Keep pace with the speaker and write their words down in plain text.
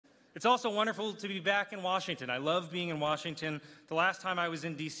It's also wonderful to be back in Washington. I love being in Washington. The last time I was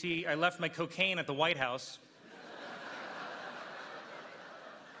in D.C., I left my cocaine at the White House.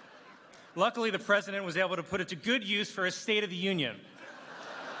 Luckily, the president was able to put it to good use for his State of the Union.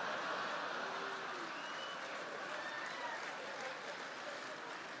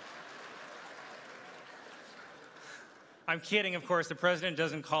 I'm kidding, of course. The president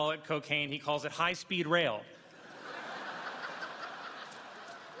doesn't call it cocaine. He calls it high-speed rail.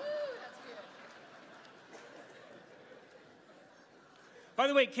 By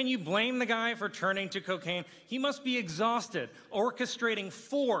the way, can you blame the guy for turning to cocaine? He must be exhausted, orchestrating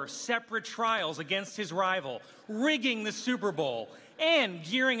 4 separate trials against his rival, rigging the Super Bowl, and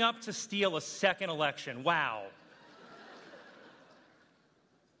gearing up to steal a second election. Wow.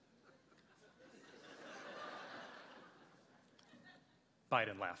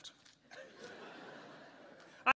 Biden laughed.